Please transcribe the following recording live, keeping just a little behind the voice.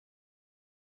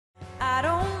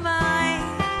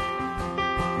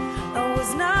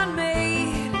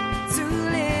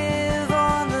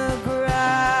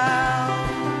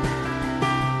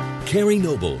Keri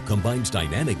Noble combines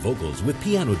dynamic vocals with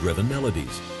piano-driven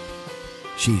melodies.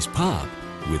 She's pop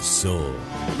with soul.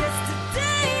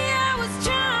 Yesterday I was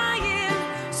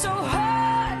trying so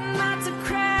hard not to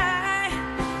cry,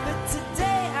 but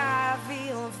today I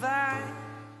feel fine.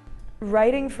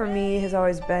 Writing for me has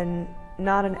always been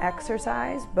not an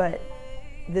exercise, but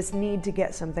this need to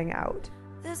get something out.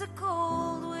 There's a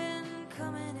cold wind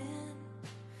coming in,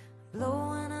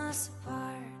 blowing us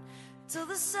apart, till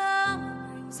the summer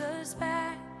brings us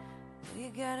back. You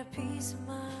got a piece of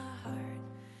my heart.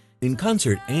 In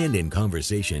concert and in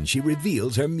conversation, she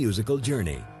reveals her musical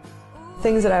journey.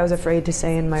 Things that I was afraid to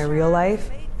say in my real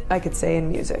life, I could say in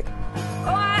music.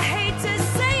 Oh, I hate to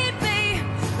say it, babe,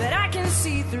 but I can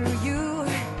see through you.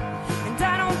 And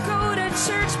I don't go to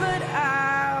church, but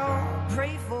I'll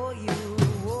pray for you.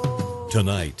 Whoa.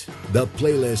 Tonight, the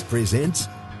playlist presents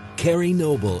Keri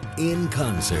Noble in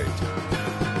concert.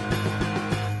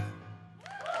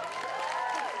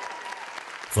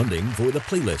 Funding for the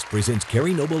playlist presents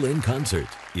Keri Noble in concert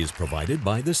is provided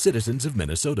by the citizens of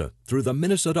Minnesota through the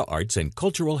Minnesota Arts and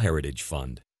Cultural Heritage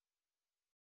Fund.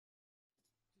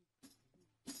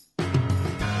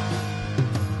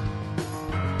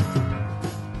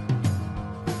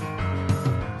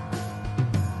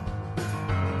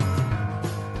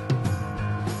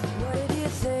 What did you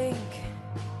think?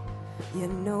 You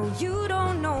know you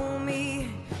don't know me.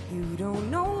 You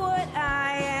don't know what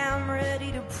I am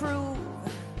ready to prove.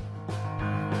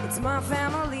 It's my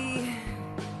family.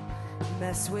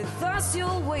 Mess with us,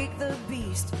 you'll wake the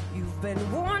beast. You've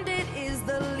been warned, it is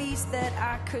the least that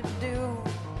I could do.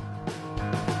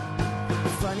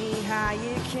 Funny how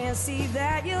you can't see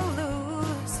that you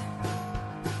lose.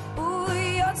 Ooh,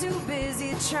 you're too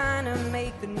busy trying to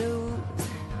make the news.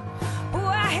 Ooh,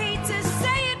 I hate to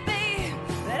say it, babe,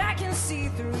 but I can see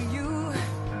through you.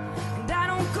 And I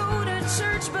don't go to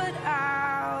church, but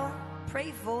I'll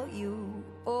pray for you.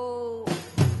 Oh.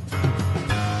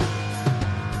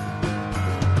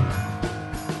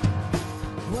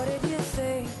 What did you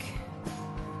think?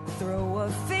 Throw a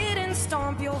fit and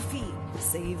stomp your feet.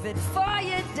 Save it for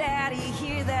your daddy.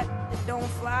 Hear that it don't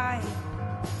fly.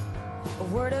 A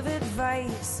word of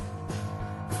advice.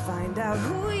 Find out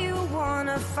who you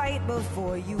wanna fight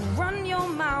before you run your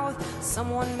mouth.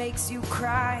 Someone makes you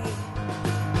cry.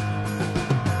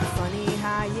 Funny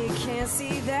how you can't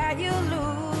see that you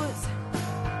lose.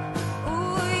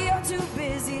 Ooh, you're too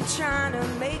busy trying to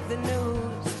make the news.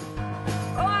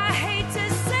 Oh, I hate to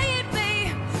say it,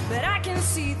 babe, but I can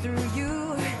see through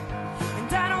you.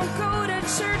 And I don't go to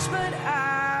church, but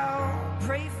I'll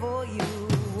pray for you.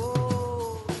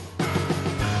 Whoa.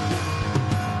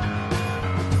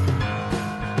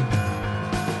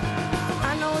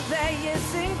 I know that you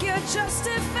think you're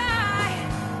justified,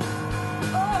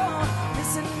 oh,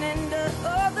 listening to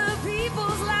other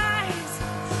people's lies.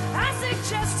 I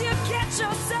suggest you get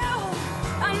yourself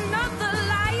another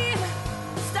life.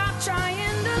 Stop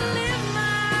trying to live mine.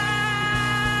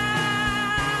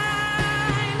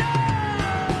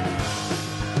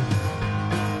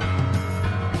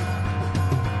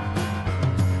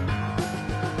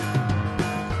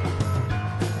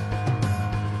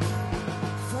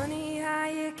 Funny how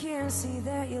you can't see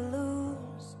that you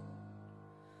lose.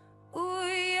 Ooh,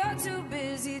 you're too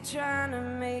busy trying to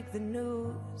make the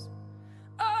news.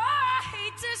 Oh, I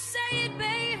hate to say it,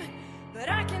 babe, but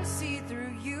I can see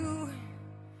through you.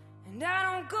 And I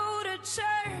don't go to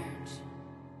church,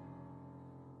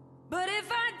 but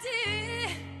if I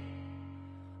did,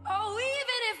 oh,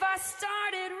 even if I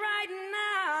started right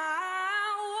now,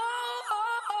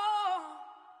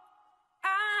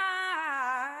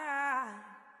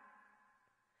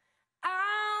 I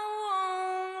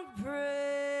won't pray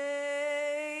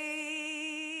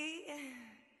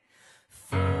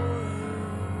for you.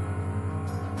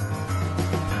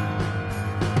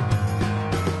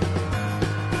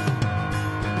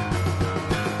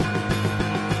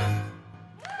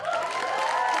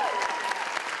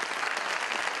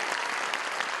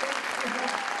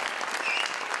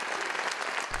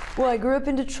 Well, I grew up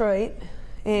in Detroit,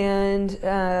 and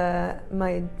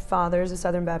my father's a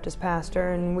Southern Baptist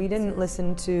pastor, and we didn't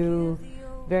listen to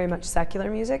very much secular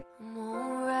music. I'm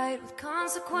alright with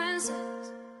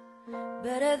consequences,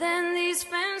 better than these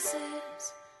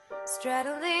fences,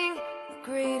 straddling the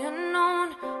great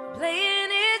unknown, playing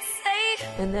it safe.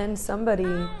 And then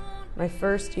somebody, my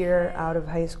first year out of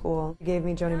high school, gave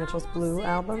me Joni Mitchell's Blue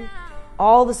album.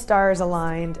 All the stars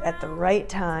aligned at the right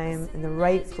time, in the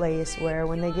right place, where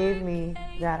when they gave me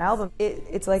that album,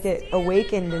 it's like it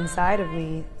awakened inside of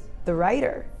me the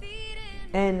writer.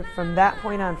 And from that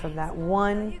point on, from that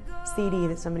one CD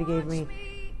that somebody gave me,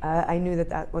 I knew that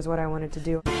that was what I wanted to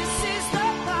do. This is the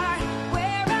part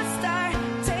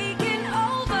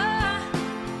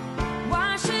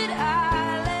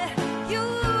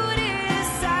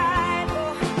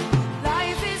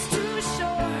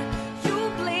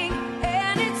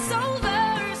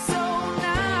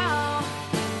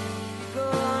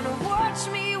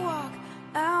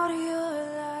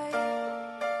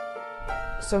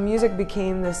So music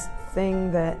became this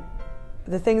thing that,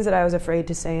 the things that I was afraid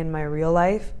to say in my real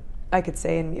life, I could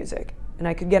say in music, and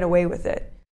I could get away with it.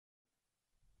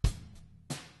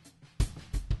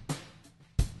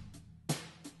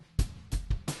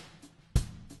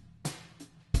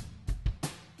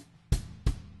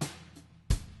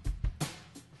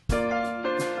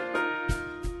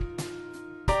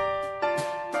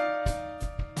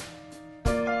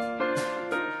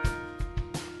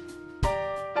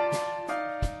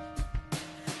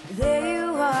 There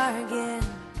you are again.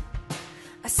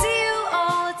 I see you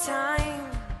all the time.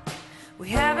 We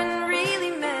haven't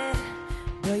really met,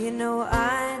 but you know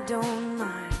I don't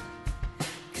mind.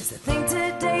 'Cause I think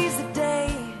today's the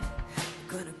day I'm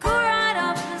gonna go right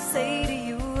up and say to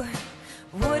you,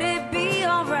 would it be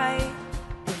alright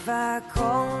if I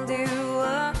called you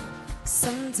up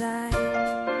sometime?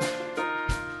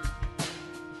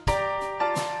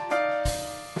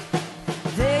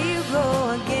 There you go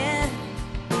again.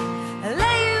 I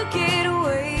let you get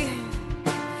away.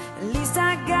 At least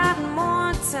I got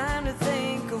more time to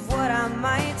think of what I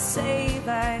might say.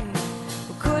 Like,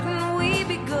 well, couldn't we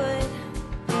be good?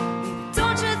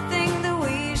 Don't you think that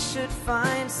we should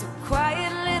find some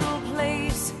quiet little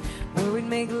place where we'd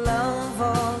make love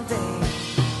all day?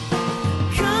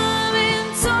 Come and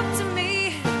talk to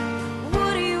me.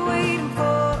 What are you waiting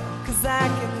for? 'Cause I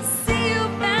can see you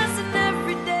passing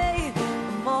every day.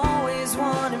 I'm always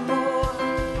wanting more.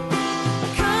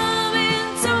 Come and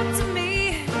talk to me.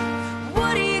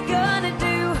 What are you gonna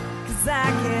do? 'Cause I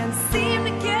can't seem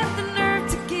to get the nerve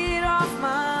to get off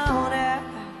my own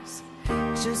ass.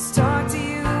 Just talk to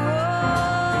you.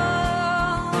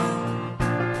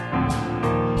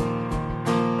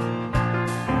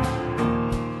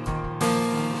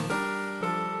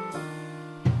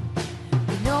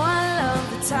 You know I love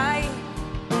the type.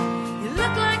 You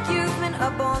look like you've been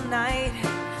up all night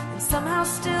and somehow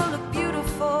still look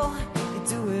beautiful. You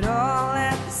do it all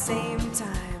at the same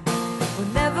time.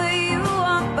 Whenever you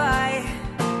walk by,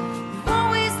 you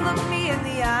always look me in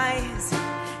the eyes,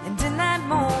 and in that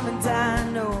moment I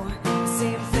know the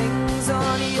same things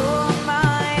on your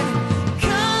mind.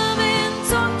 Come and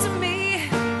talk to me.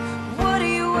 What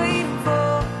are you waiting for?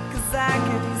 'Cause I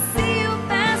can see you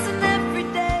passing every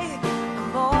day.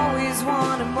 I'm always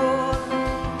wanting more.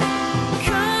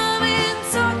 Come and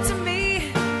talk to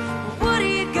me. What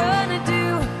are you gonna do?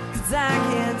 'Cause I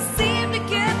can't seem to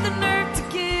get the nerve to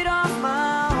get off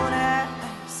my own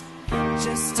ass.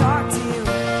 Just talk to you.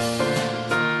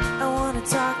 I wanna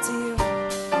talk to you.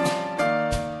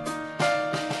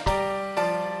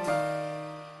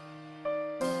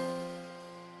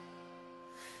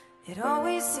 It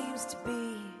always seems to be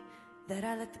that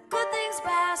I let the good things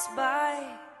pass by,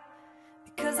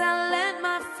 because I let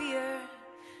my fear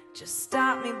just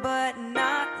stop me, but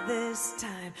not this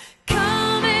time.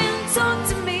 Come and talk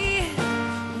to me.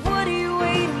 What are you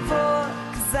waiting for?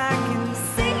 'Cause I can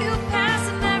see you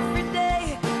passing every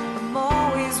day. I'm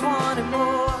always wanting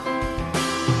more.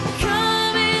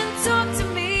 Come and talk to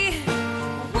me.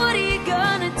 What are you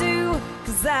gonna do?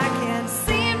 'Cause I can't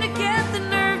seem to get the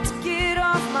nerve to get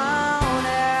off my own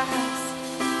ass.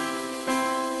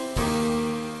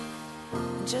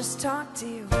 Just talk to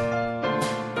you.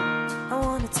 I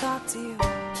wanna talk to you.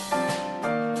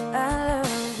 I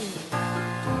love you.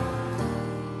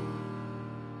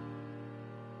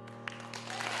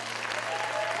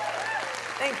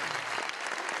 Thank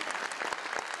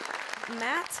you.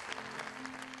 Matt,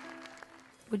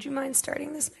 would you mind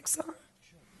starting this next song?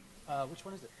 Which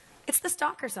one is it? It's the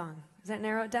Stalker song. Does that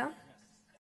narrow it down?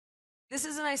 This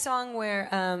is a nice song where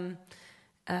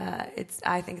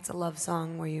I think it's a love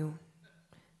song where you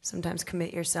sometimes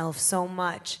commit yourself so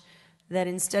much that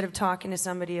instead of talking to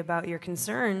somebody about your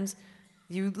concerns,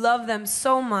 you love them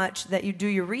so much that you do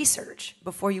your research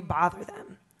before you bother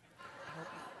them.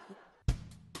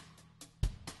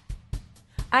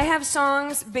 I have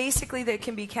songs basically that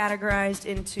can be categorized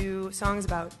into songs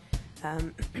about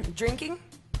drinking,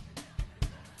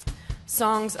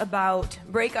 songs about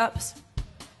breakups,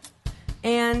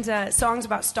 and songs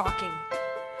about stalking.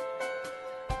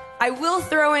 I will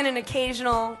throw in an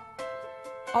occasional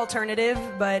alternative,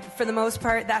 but for the most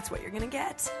part, that's what you're gonna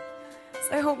get. So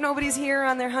I hope nobody's here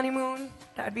on their honeymoon.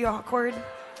 That'd be awkward.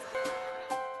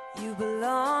 You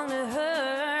belong to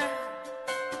her,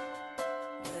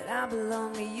 but I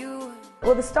belong to you.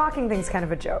 Well, the stalking thing's kind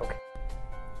of a joke.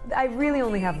 I really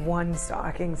only have one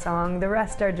stalking song. The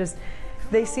rest are just,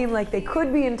 they seem like they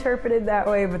could be interpreted that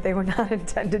way, but they were not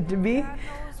intended to be.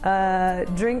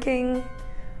 Drinking,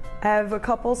 I have a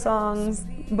couple songs,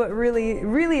 but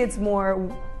really it's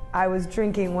more I was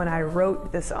drinking when I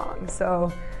wrote the song.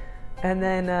 So And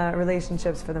then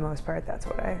relationships, for the most part, that's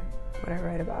what I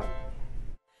write about.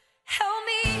 Help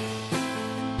me,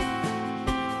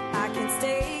 I can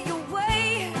stay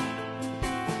away.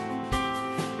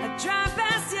 I drive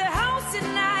past your house at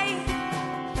night.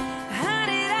 How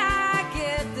did I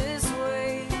get this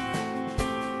way?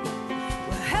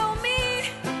 Well, help me,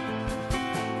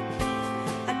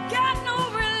 I got no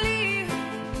relief.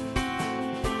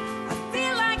 I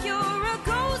feel like you're a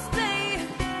ghost, babe.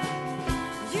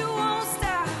 You won't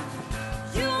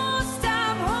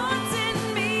stop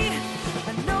haunting me.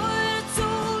 I know I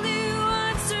told you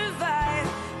I'd survive.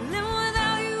 Living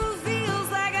without you feels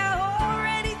like I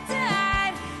already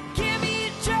died. Give me a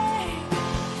drink,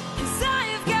 'cause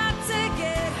I've got to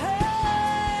get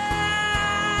high.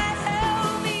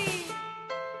 Help me.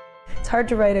 It's hard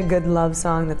to write a good love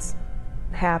song that's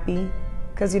happy,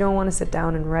 because you don't want to sit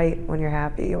down and write when you're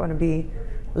happy. You want to be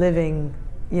living,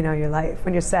 your life.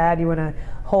 When you're sad, you want to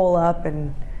hole up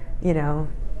and,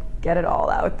 get it all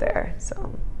out there.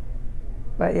 So,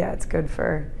 but yeah, it's good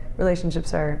for,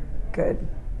 relationships are good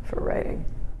for writing.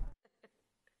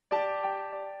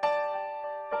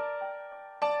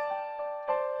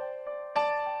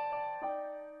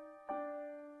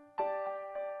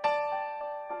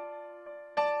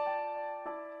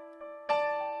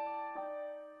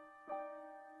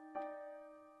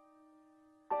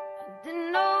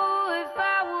 Didn't know if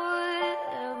I would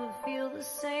ever feel the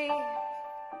same,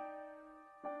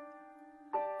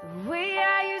 the way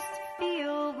I used to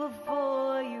feel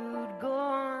before you'd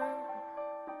gone.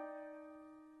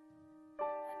 I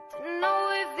didn't know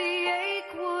if the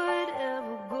ache would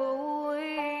ever go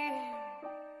away.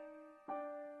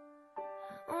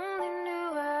 I only knew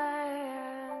I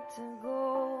had to go.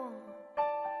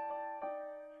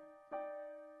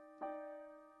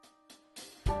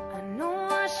 I know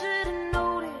I should have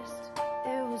noticed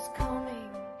it was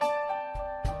coming,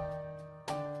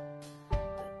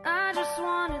 but I just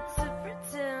wanted to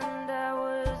pretend I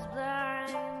was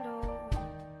blind. Oh,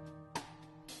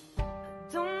 I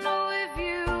don't know if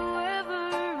you ever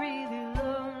really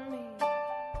loved me.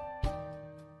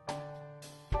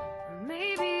 Or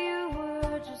maybe you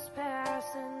were just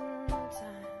passing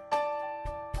time.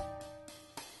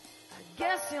 I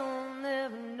guess you'll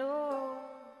never know.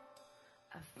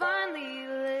 I finally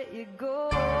let you go.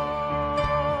 And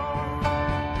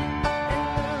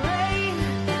the rain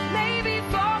may be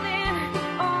falling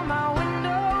on my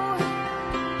window,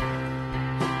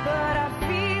 but I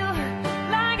feel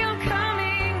like I'm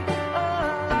coming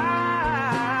alive.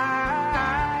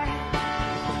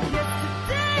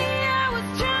 Yesterday I was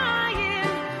trying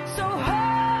so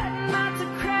hard not to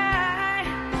cry,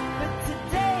 but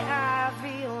today I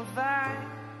feel fine.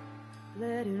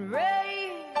 Let it rain.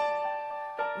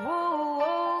 Whoa,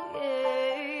 whoa,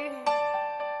 yeah.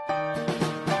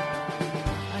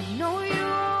 I know you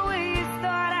always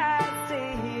thought I'd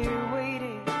stay here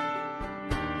waiting,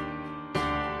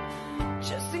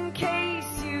 just in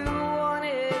case you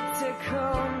wanted to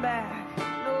come back.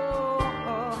 No,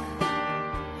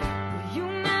 you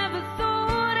never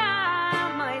thought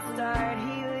I might start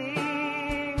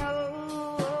healing.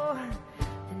 Oh,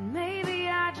 and maybe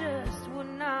I just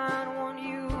would not want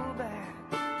you back.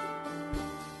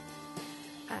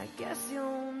 I guess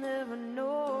you'll never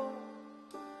know.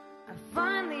 I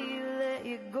finally let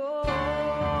you go.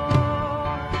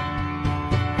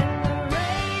 And the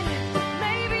rain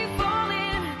may be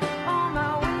falling on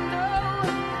my window,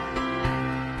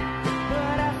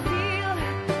 but I feel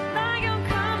like I'm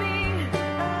coming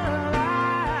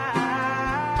alive.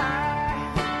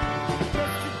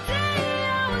 Yesterday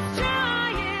I was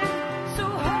trying so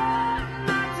hard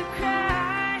not to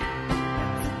cry,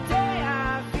 but today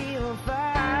I feel fine.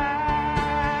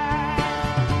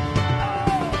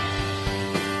 Oh.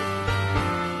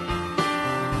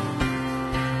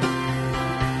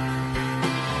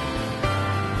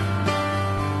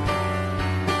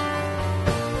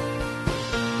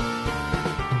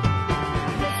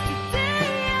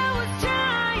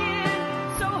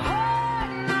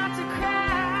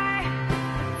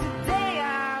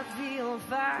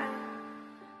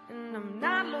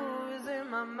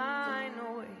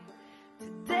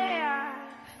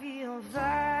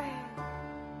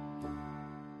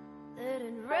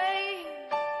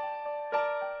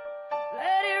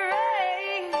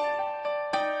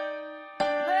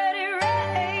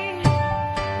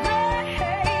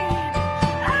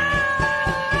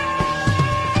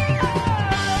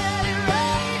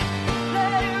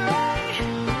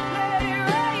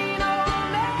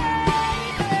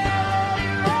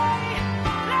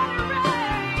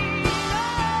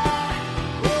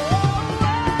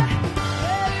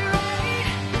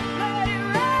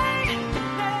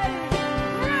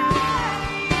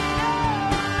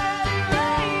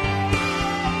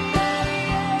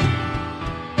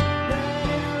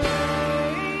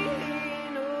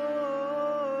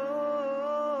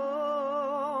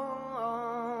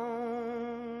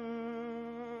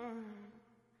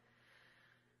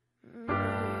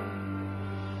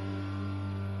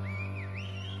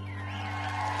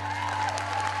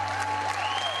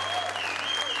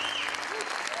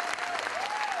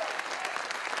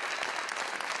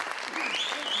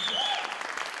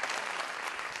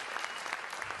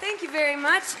 Thank you very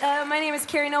much. My name is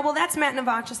Keri Noble. That's Matt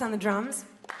Navakis on the drums.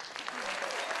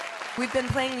 We've been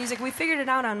playing music. We figured it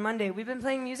out on Monday. We've been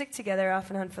playing music together off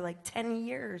and on for like 10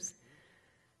 years.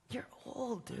 You're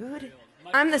old, dude.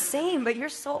 I'm the same, but you're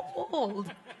so old.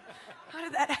 How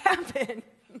did that happen?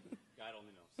 God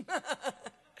only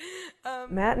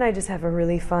knows. Matt and I just have a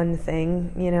really fun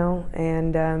thing, you know,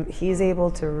 and he's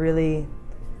able to really,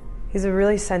 he's a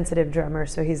really sensitive drummer,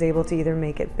 so he's able to either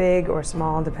make it big or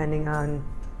small depending on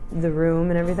the room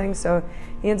and everything. So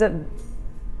he ends up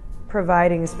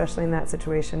providing, especially in that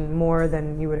situation, more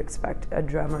than you would expect a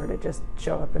drummer to just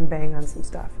show up and bang on some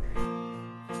stuff.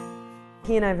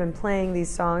 He and I have been playing these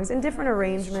songs in different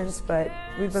arrangements, but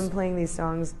we've been playing these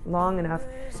songs long enough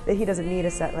that he doesn't need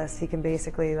a set list. He can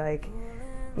basically, like,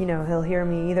 you know, he'll hear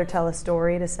me either tell a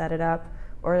story to set it up,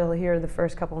 or he'll hear the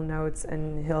first couple notes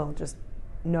and he'll just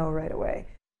know right away.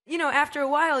 You know, after a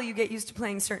while you get used to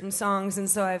playing certain songs, and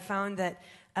so I've found that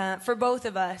for both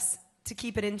of us, to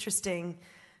keep it interesting,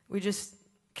 we just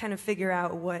kind of figure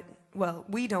out what, well,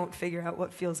 we don't figure out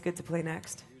what feels good to play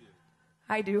next.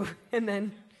 I do. And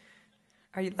then,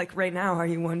 are you, like right now, are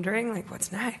you wondering, like,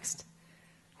 what's next?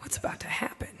 What's about to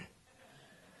happen?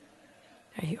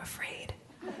 Are you afraid?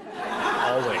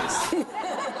 Always.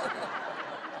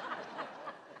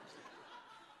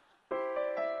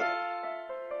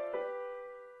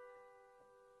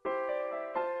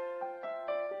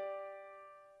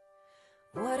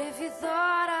 What if you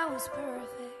thought I was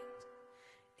perfect?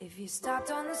 If you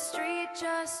stopped on the street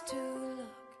just to look?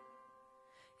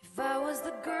 If I was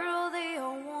the girl they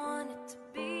all wanted to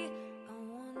be, I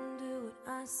wonder would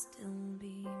I still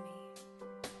be me?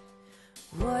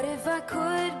 What if I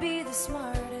could be the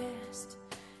smartest?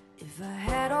 If I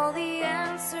had all the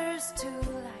answers to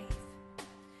life?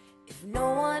 If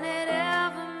no one had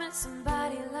ever met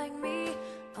somebody like me,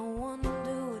 I wonder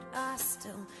would I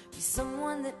still be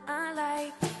someone that I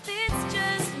like? If it's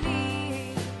just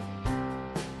me,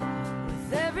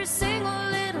 with every single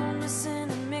little missing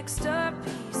and mixed up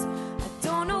piece, I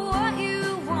don't know what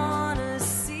you wanna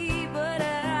see, but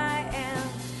I am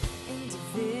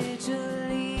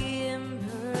individually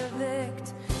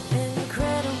imperfect,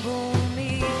 incredible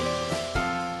me.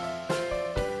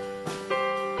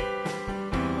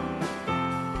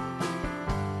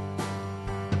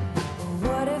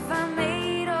 What if I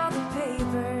made all the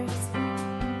papers?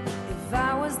 If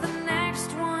I was the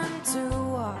next one to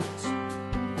watch?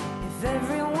 If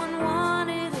everyone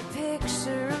wanted a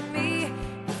picture of me?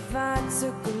 If I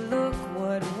took a look,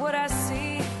 what would I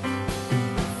see?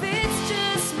 If it's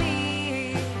just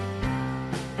me,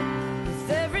 with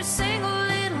every single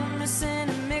little missing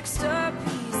and mixed up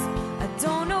piece, I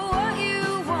don't know what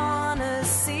you wanna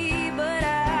see, but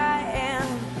I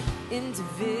am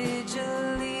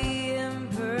individually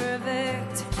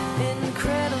imperfect,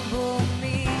 incredible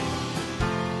me.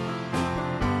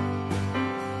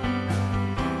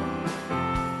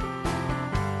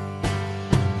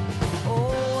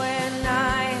 Oh, when I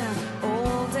am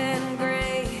old and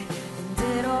gray and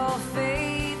it all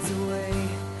fades away,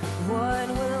 what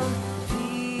will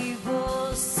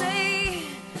people say?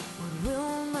 What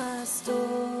will my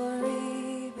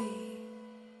story be?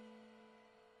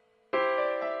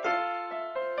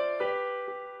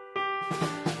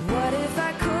 What if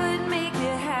I could make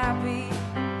you happy?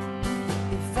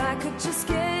 If I could just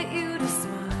get you to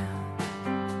smile?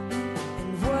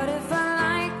 And what if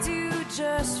I liked you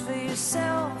just for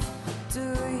yourself? Do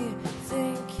you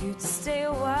think you'd stay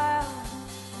a while?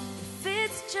 If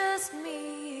it's just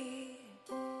me,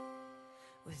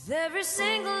 with every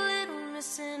single little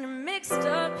missing and mixed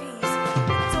up piece,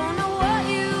 I don't know what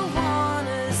you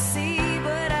wanna see,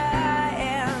 but I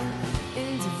am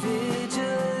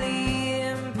individually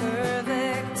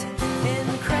imperfect,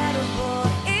 incredible.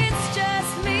 It's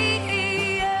just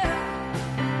me, yeah.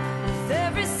 With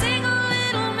every single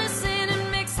little missing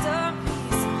and mixed up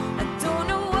piece, I don't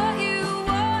know what you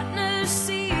wanna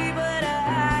see, but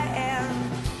I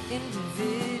am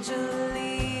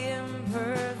individually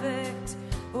imperfect,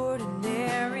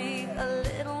 ordinary, a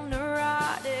little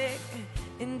neurotic,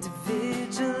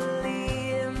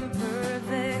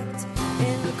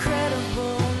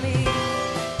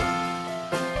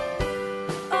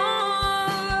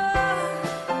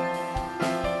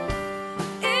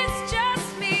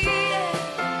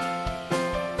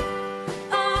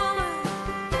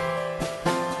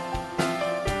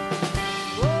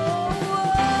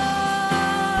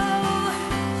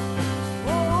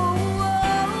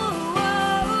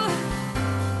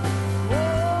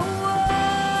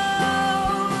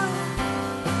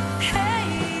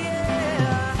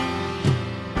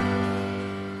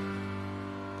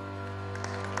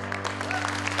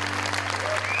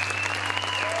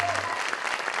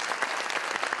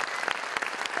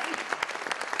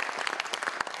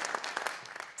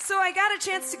 I got a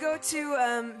chance to go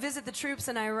to visit the troops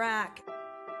in Iraq.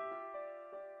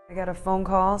 I got a phone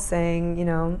call saying, you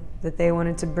know, that they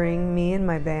wanted to bring me and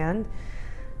my band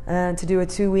to do a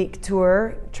 2-week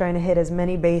tour, trying to hit as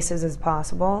many bases as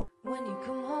possible. When you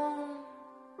come home,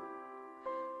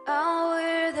 I'll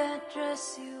wear that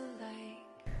dress you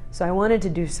like. So I wanted to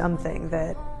do something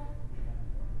that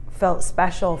felt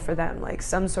special for them, like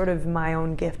some sort of my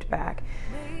own gift back.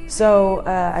 So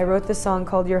I wrote this song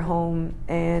called Your Home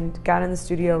and got in the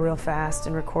studio real fast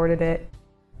and recorded it.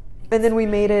 And then we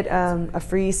made it a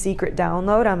free secret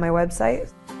download on my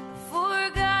website.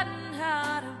 Forgotten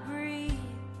how to breathe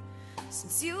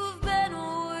since you've been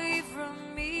away from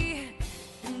me.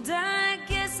 And I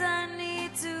guess I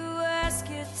need to ask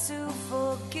you to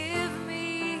forgive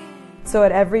me. So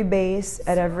at every bass,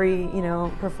 at every, you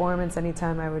know, performance,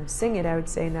 anytime I would sing it, I would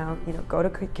say, now, you know, go to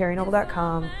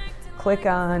KeriNoble.com, click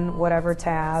on whatever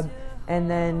tab,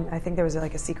 and then I think there was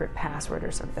like a secret password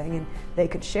or something, and they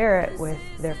could share it with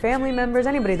their family members,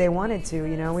 anybody they wanted to,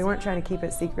 you know. We weren't trying to keep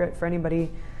it secret for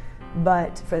anybody,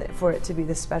 but for it to be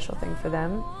this special thing for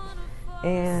them.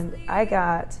 And I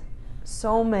got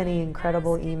so many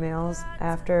incredible emails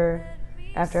after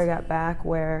I got back,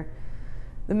 where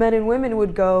the men and women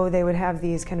would go, they would have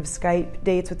these kind of Skype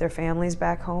dates with their families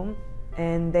back home,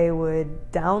 and they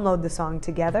would download the song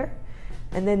together.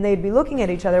 And then they'd be looking at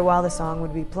each other while the song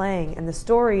would be playing, and the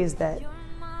stories that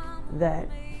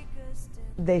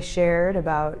they shared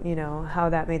about, you know, how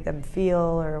that made them feel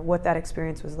or what that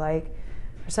experience was like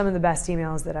are some of the best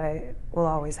emails that I will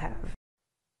always have.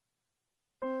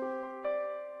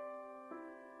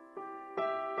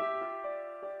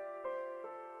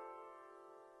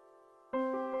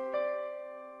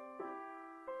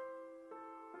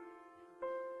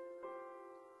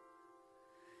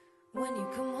 When you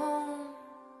come home,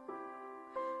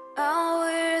 I'll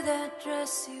wear that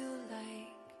dress you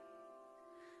like.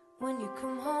 When you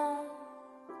come home,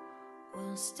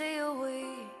 we'll stay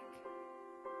awake.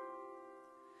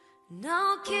 And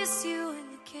I'll kiss you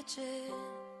in the kitchen.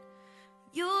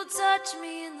 You'll touch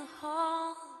me in the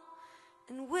hall.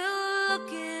 And we'll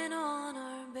look in on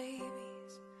our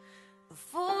babies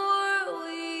before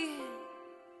we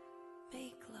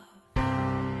make love.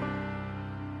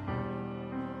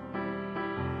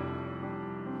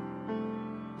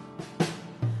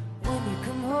 When you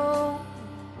come home,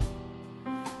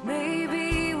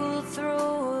 maybe we'll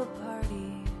throw a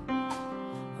party,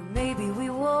 or maybe we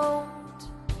won't.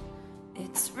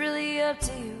 It's really up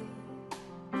to you.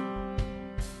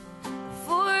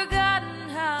 Forgotten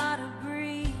how to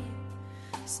breathe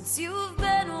since you've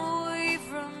been away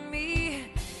from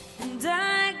me, and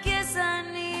I guess I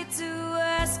need to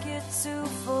ask you to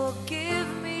forgive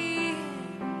me,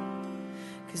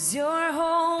 'cause you're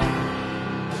home.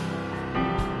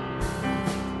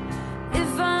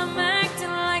 If I'm acting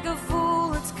like a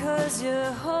fool, it's 'cause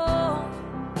you're home.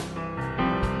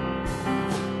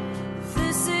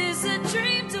 This is a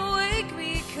dream to wake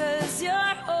me, 'cause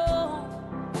you're home.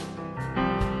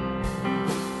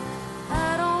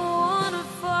 I don't wanna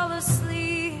fall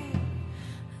asleep.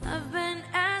 I've been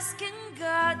asking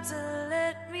God to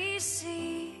let me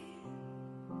see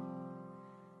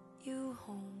you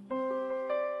home.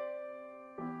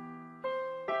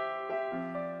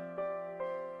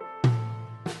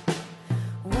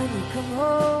 When you come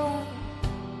home,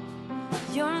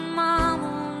 your mom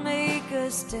will make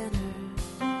us dinner,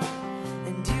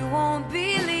 and you won't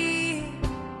believe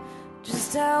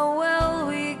just how well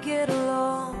we get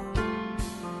along,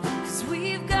 'cause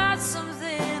we've got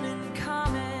something in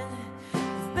common.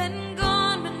 We've been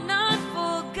gone but not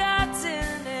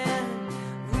forgotten, and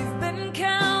we've been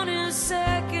counting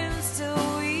seconds till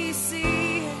we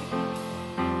see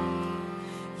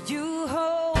you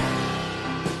home.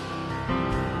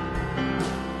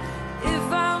 If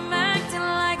I'm acting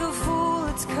like a fool,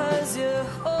 it's 'cause you're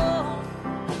home.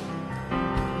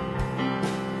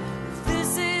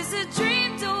 This is a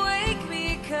dream to wake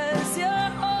me, 'cause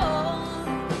you're home.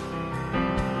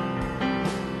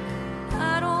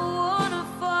 I don't wanna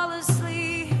fall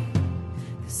asleep,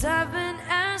 'cause I've been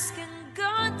asking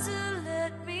God to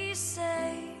let me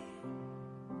say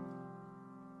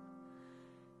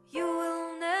you will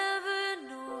never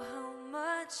know how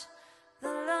much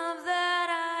the love that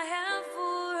I have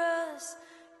for us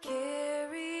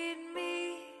carried me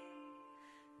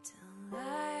till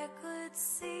I could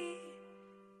see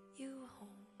you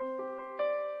home.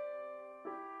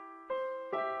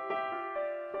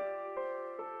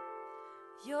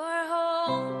 You're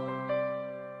home.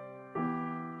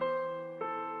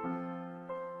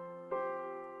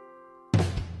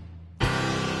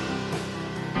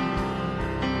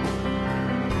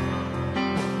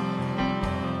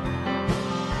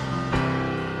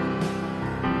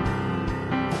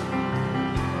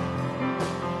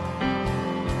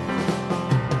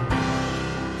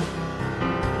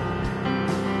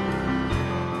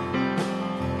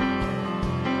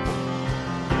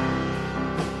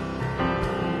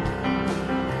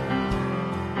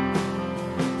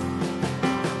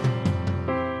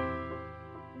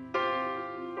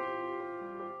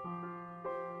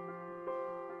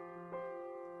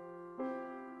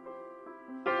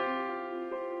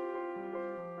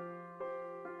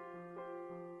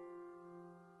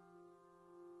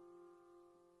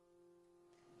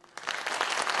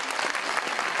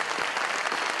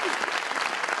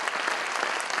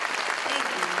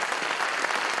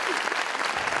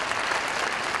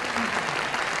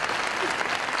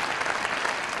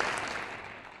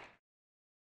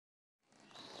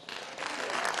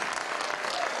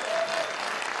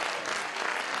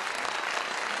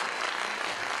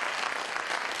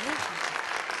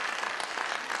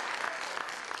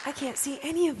 can't see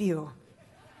any of you.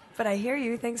 But I hear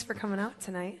you. Thanks for coming out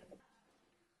tonight.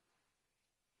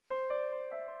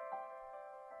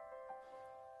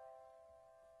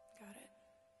 Got it.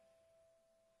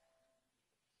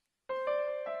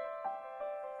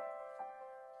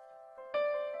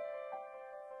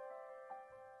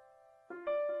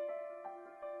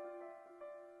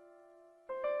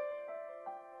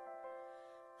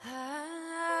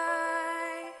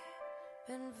 I've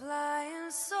been flying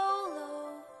solo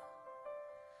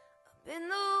up in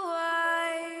the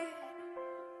wide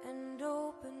and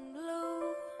open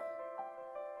blue,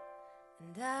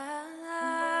 and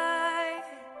I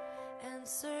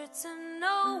answer to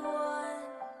no one.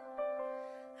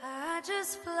 I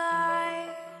just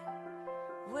fly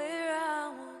where I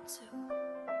want to,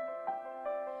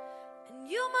 and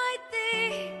you might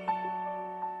think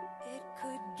it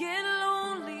could get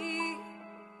lonely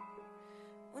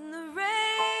when the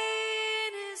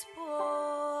rain is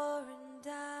pouring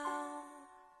down.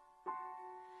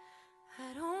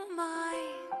 I don't mind.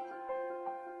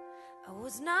 I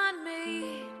was not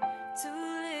made to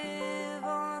live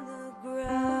on the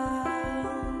ground.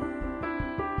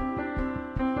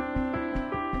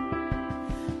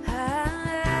 I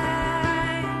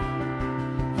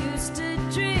used to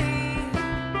dream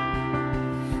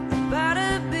about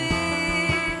a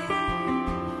big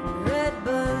red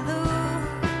balloon,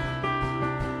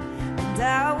 and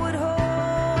I would hold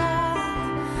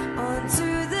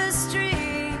onto the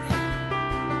string,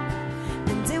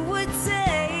 and it would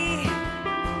take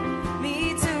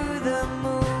me to the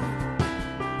moon.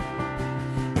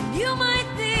 And you might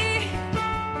think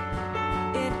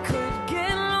it could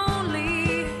get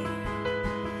lonely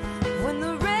when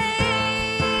the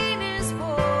rain is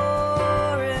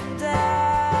pouring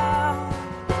down.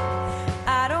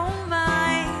 I don't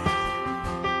mind.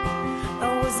 I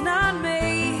was not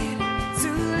made to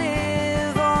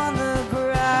live on the ground.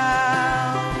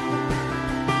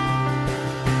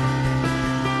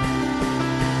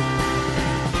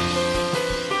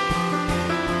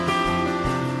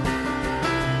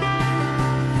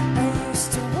 I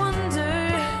used to wonder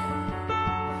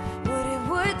what it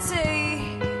would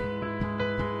take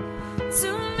to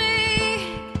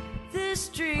make this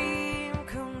dream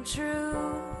come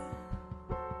true.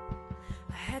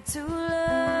 I had to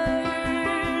learn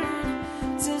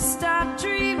to stop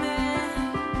dreaming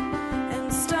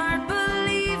and start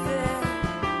believing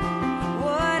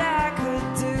what I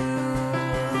could do.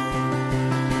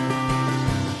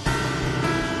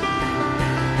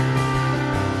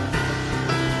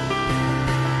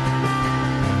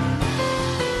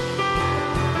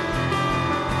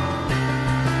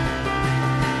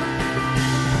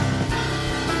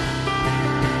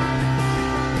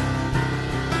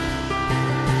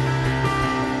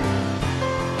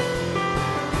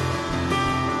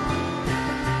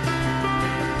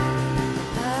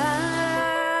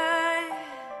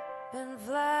 I've been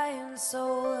flying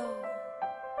solo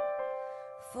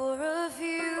for a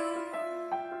few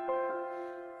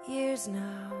years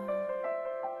now.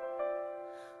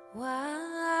 Why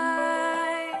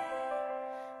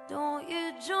don't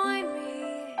you join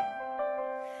me?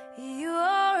 You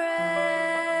already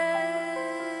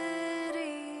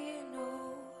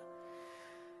know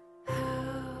how.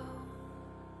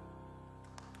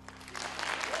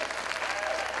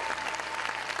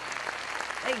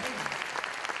 Thank you.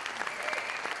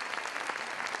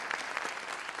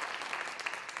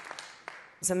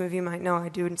 Some of you might know I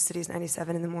do Cities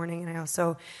 97 in the morning, and I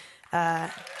also,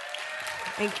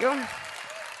 thank you.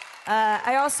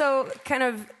 I also kind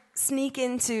of sneak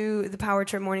into the Power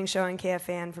Trip morning show on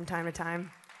KFAN from time to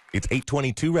time. It's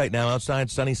 8:22 right now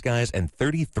outside, sunny skies and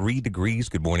 33 degrees.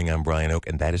 Good morning, I'm Brian Oak,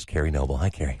 and that is Keri Noble.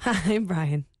 Hi, Keri. Hi,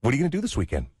 Brian. What are you going to do this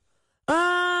weekend?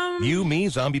 You, me,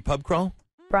 zombie pub crawl?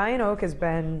 Brian Oak has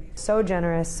been so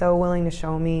generous, so willing to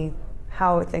show me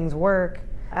how things work.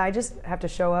 I just have to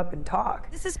show up and talk.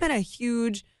 This has been a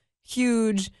huge,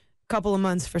 huge couple of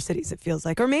months for Cities, it feels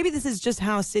like. Or maybe this is just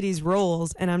how Cities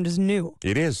rolls, and I'm just new.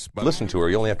 It is. But listen to her.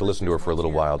 You only have to listen to her for a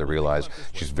little while to realize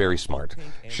she's very smart.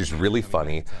 She's really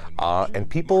funny. And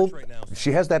people,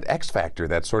 she has that X factor,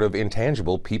 that sort of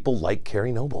intangible. People like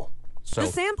Keri Noble. So, the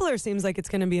sampler seems like it's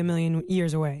going to be a million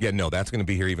years away. yeah, no, that's going to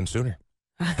be here even sooner.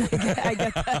 I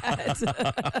get that.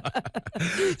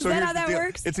 Is that how that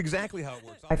works? It's exactly how it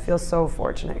works. I feel so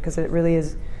fortunate because it really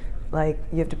is like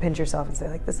you have to pinch yourself and say,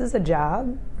 like, this is a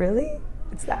job? Really?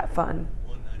 It's that fun.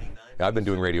 I've been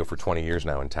doing radio for 20 years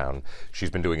now in town. She's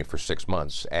been doing it for 6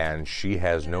 months, and she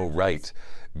has no right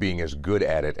being as good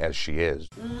at it as she is.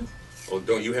 Well,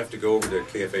 don't you have to go over to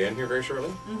KFAN here very shortly?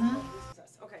 Mm-hmm.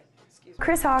 Okay.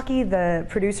 Chris Hockey, the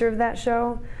producer of that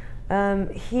show,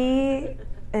 he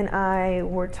and I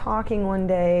were talking one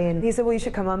day, and he said, well, you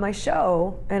should come on my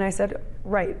show. And I said,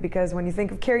 right, because when you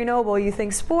think of Keri Noble, you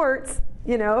think sports,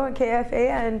 you know,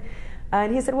 KFAN.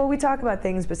 And he said, well, we talk about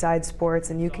things besides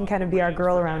sports, and you can kind of be our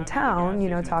girl around town, you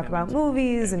know, talk about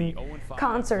movies and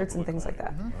concerts and things like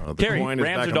that. Keri,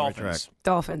 Rams or Dolphins?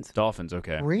 Dolphins. Dolphins,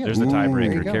 okay. Really? There's the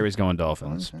tiebreaker. Go. Keri's going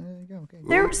Dolphins.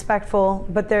 They're respectful,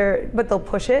 but they'll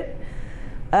push it.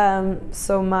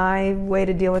 So my way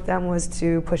to deal with them was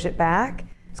to push it back.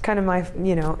 It's kind of my,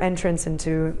 you know, entrance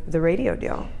into the radio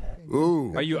deal.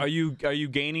 Ooh. Are you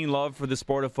gaining love for the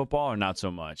sport of football or not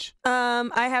so much?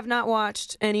 I have not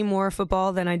watched any more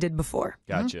football than I did before.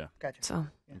 Gotcha. Gotcha. So,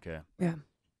 Okay. yeah.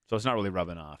 So it's not really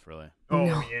rubbing off, really. Oh,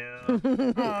 No. yeah. All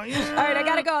right, I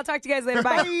gotta go. I'll talk to you guys later.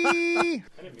 Bye. Bye.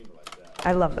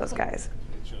 I love those guys.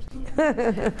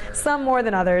 Some more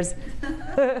than others.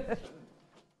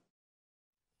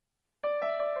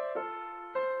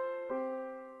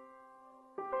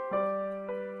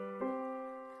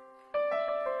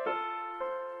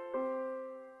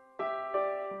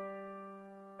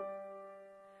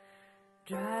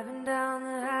 Driving down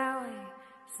the highway,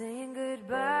 saying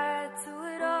goodbye to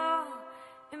it all.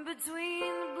 In between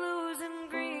the blues and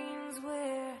greens,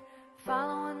 we're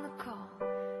following the call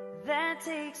that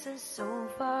takes us so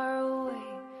far away.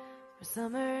 For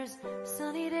summer's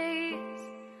sunny days,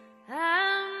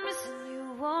 I'm missing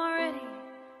you already.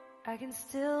 I can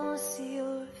still see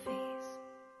your face.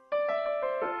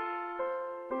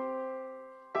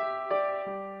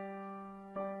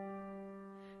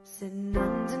 Sitting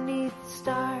underneath the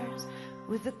stars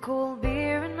with a cold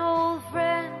beer and old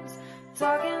friends,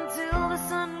 talking till the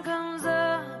sun comes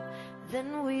up,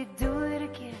 then we do it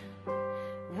again.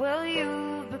 Well,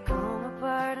 you've become a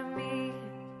part of me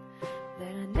that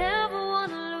I never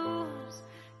want to lose.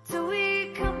 Till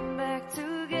we come back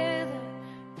together,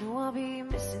 no, I'll be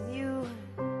missing you.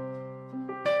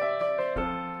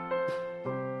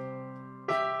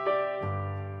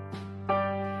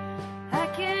 I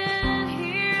can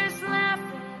hear us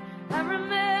laughing, I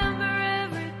remember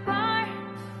every part.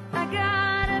 I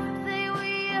got everything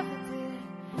we ever did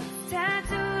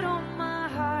tattooed on my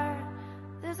heart.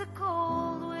 There's a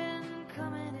cold wind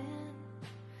coming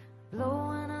in,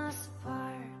 blowing us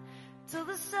apart, till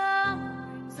the summer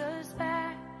brings us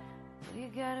back. Oh, you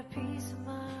got a piece of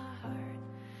my heart.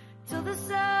 Till the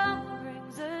summer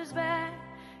brings us back,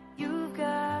 you've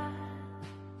got.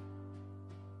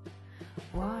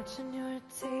 Watching your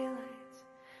taillights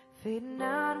fading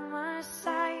out of my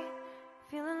sight,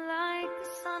 feeling like the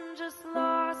sun just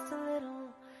lost a little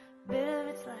bit of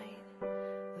its light.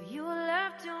 Well, you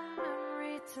left your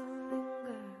memory to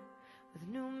linger, with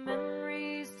new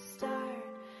memories to start,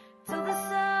 till the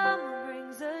summer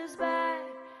brings us back.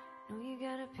 No, you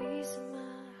got a piece of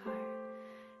my heart.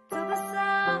 Till the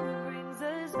summer brings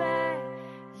us back,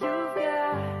 you've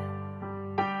got.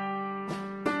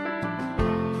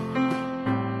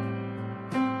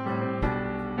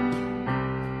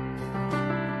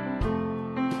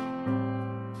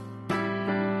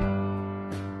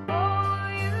 Oh,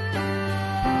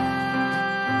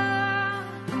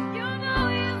 you know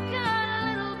you've got a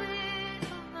little bit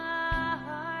of my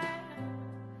heart.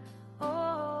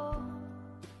 Oh.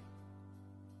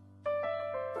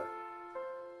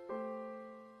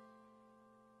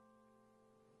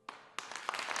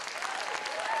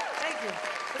 Thank you.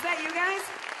 Was that you guys?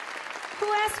 Who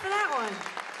asked for that one?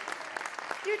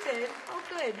 You did. Oh,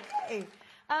 good. Hey.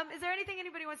 Is there anything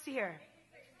anybody wants to hear?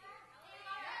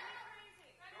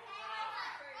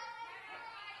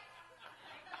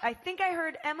 I think I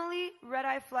heard Emily, Red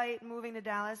Eye Flight, moving to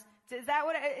Dallas. Is that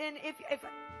what? And if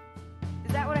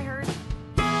is that what I heard?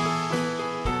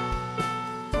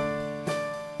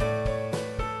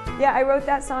 Yeah, I wrote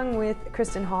that song with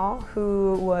Kristen Hall,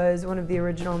 who was one of the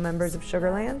original members of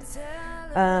Sugarland.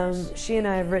 She and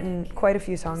I have written quite a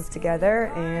few songs together,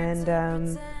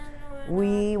 and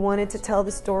we wanted to tell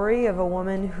the story of a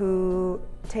woman who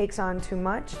takes on too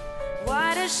much.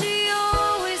 Why does she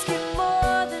always get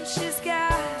more than she's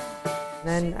got?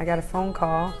 Then I got a phone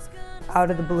call out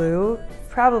of the blue,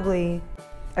 probably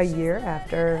a year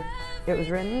after it was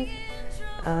written,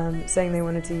 saying they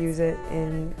wanted to use it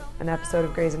in an episode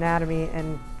of Grey's Anatomy.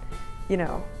 And, you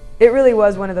know, it really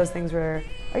was one of those things where,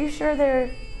 are you sure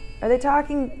are they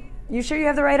talking? You sure you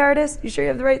have the right artist? You sure you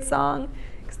have the right song?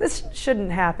 Because this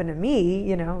shouldn't happen to me,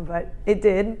 you know, but it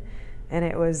did, and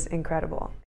it was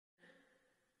incredible.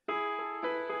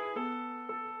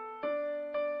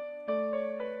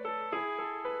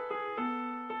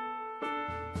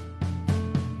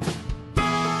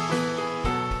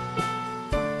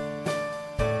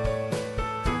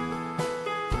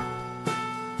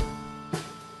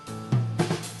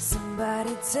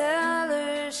 Somebody tell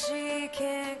her she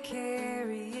can't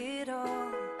carry it all.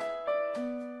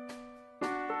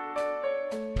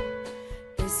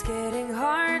 It's getting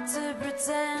hard to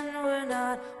pretend we're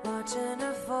not watching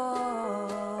her fall.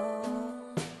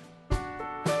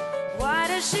 Why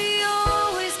does she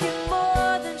always get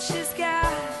more than she's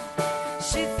got?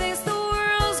 She thinks the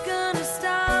world's gonna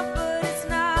stop, but it's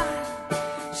not.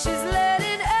 She's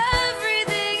letting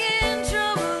everything in.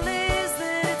 Trouble is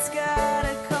that it's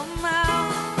gotta come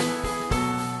out.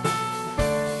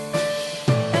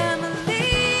 Emily,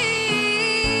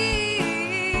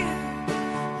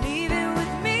 leave it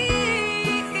with me.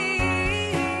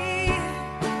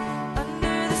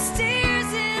 Under the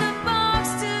stairs in a box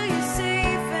till you're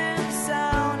safe and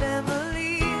sound,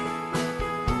 Emily.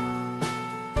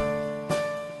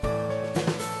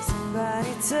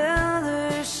 Somebody tell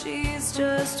her she's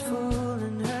just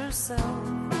fooling herself.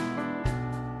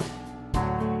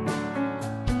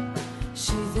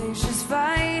 She thinks she's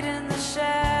fighting the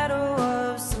shadow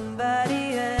of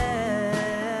somebody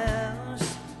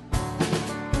else.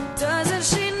 Doesn't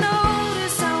she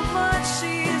notice how much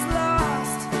she's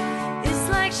lost? It's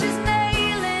like she's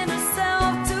nailing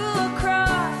herself to a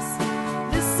cross.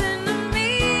 Listen to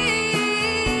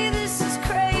me, this is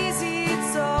crazy,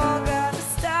 it's all gotta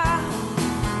stop.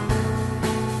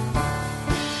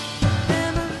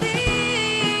 Emily,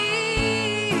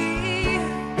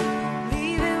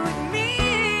 leave it with me.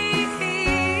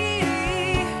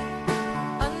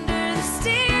 Under the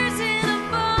stairs in a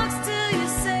box till you're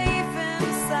safe and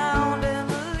sound,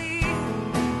 Emily.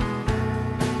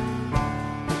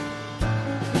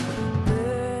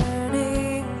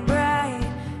 Burning bright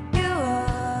you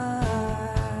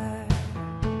are,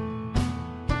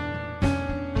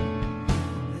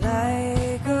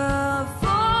 like a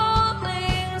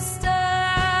falling star.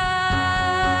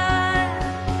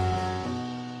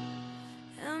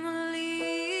 Emily,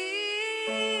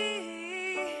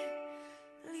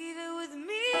 leave it with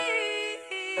me.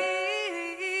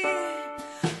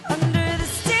 Under the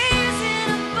stairs in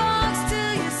a box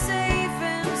till you're safe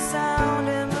and sound,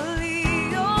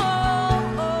 Emily. Oh,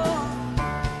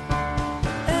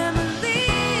 Emily,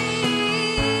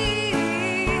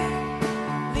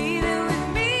 leave it with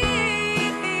me.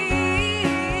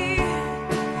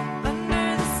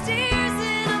 Under the stairs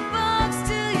in a box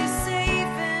till you're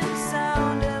safe and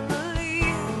sound, Emily.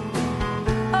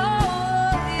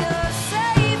 Oh, you're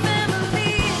safe,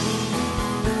 Emily.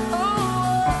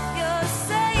 Oh, you're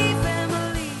safe,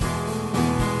 Emily.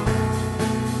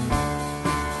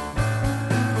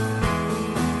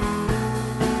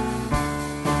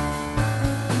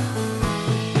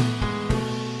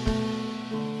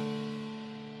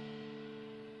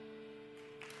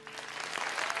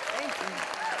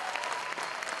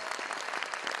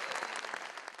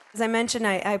 As I mentioned,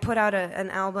 I put out an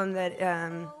album that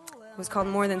was called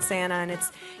More Than Santa, and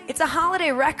it's a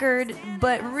holiday record,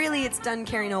 but really it's done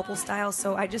Keri Noble style,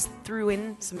 so I just threw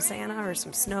in some Santa or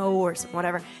some snow or some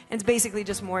whatever, and it's basically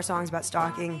just more songs about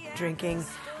stalking, drinking,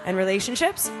 and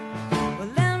relationships. Well,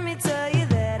 let me tell you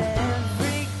that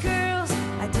every girl's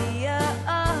idea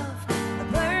of a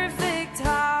perfect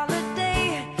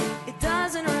holiday, it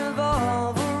doesn't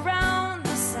revolve around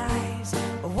the size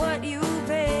of what you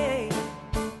pay.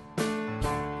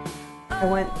 I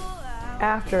went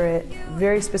after it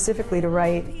very specifically to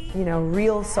write,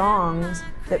 real songs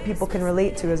that people can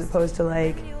relate to, as opposed to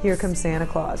like, Here Comes Santa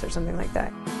Claus or something like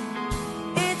that.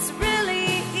 It's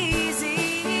really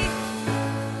easy.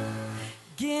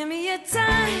 Give me your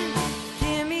time,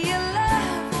 give me your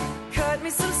love, cut me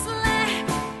some slack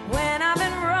when I've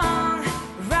been wrong.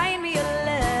 Write me a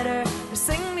letter or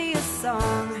sing me a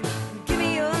song. Give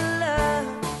me your love.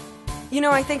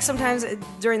 I think sometimes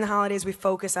during the holidays we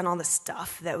focus on all the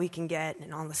stuff that we can get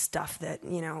and all the stuff that,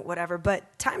 whatever. But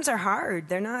times are hard.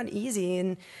 They're not easy.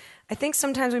 And I think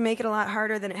sometimes we make it a lot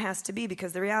harder than it has to be,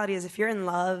 because the reality is if you're in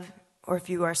love, or if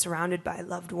you are surrounded by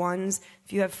loved ones,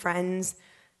 if you have friends,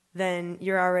 then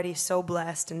you're already so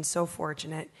blessed and so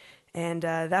fortunate. And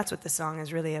that's what the song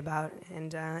is really about.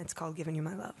 And it's called Giving You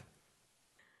My Love.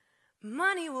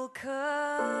 Money will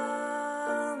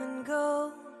come and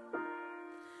go,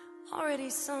 already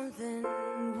something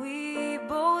we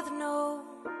both know.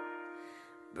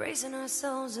 Bracing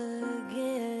ourselves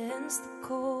against the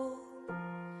cold,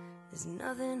 there's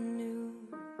nothing new.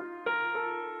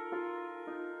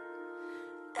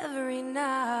 Every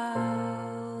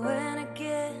now and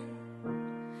again,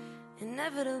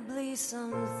 inevitably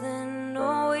something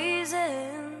always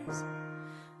ends,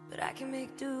 but I can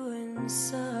make do and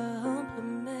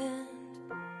supplement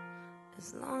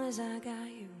as long as I got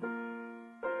you.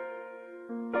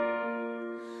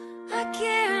 I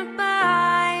can't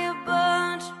buy a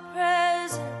bunch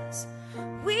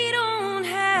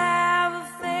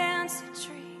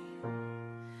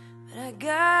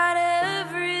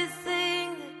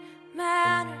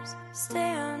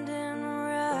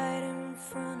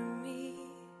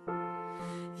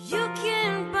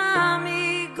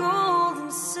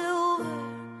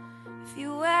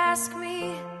ask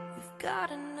me, we've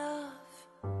got enough.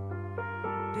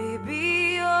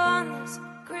 Baby, on this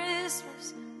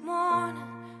Christmas morning,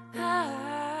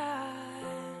 I'm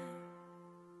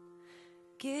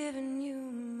giving you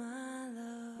my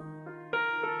love.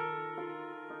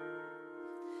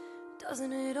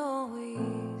 Doesn't it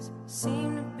always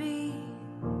seem to be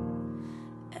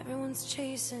everyone's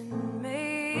chasing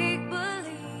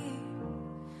make-believe,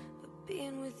 but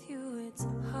being with you, it's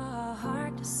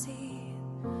hard to see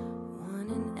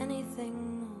wanting anything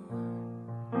more.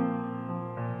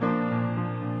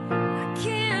 I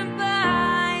can't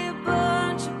buy a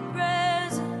bunch of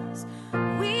presents,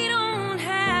 we don't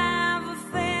have a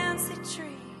fancy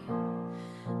tree,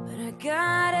 but I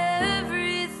got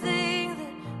everything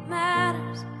that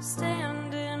matters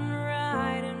standing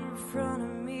right in front of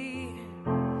me.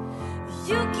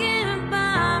 You can't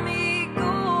buy me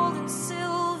gold and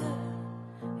silver.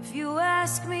 If you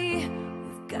ask me,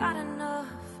 we've got enough.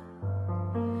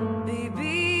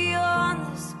 Baby,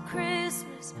 on this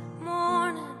Christmas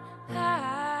morning,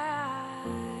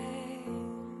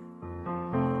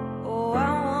 oh,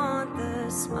 I want the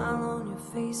smile on your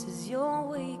face as you're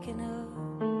waking up,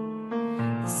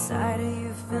 the sight of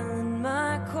you filling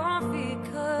my coffee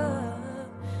cup,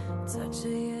 touch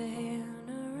of your hand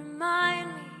to remind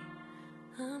me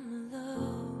I'm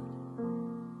loved.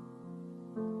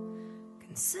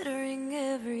 Considering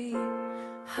every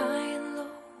high and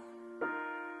low,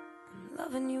 I'm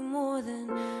loving you more than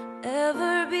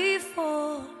ever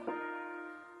before.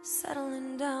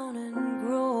 Settling down and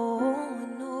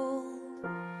growing old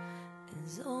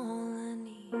is all I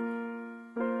need.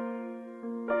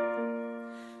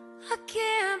 I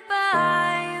can't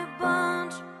buy a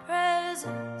bunch of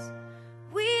presents,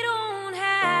 we don't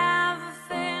have a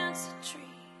fancy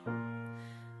tree,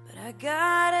 but I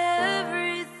got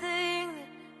everything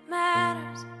that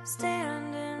matters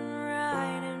standing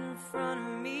right in front of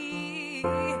me.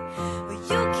 But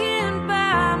you can't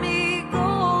buy me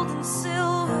gold and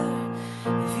silver.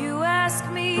 If you ask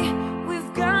me,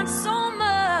 we've got so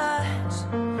much.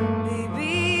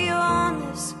 Baby, on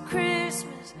this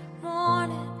Christmas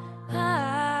morning,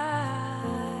 I'm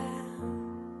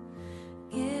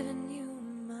giving you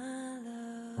my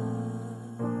love.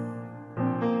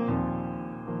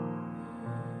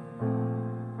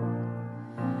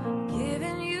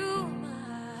 Giving you my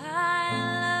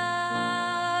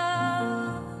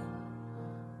love.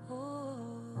 Oh.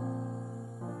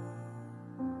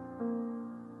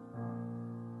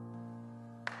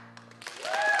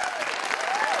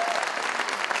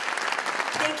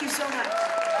 Thank you so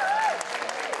much.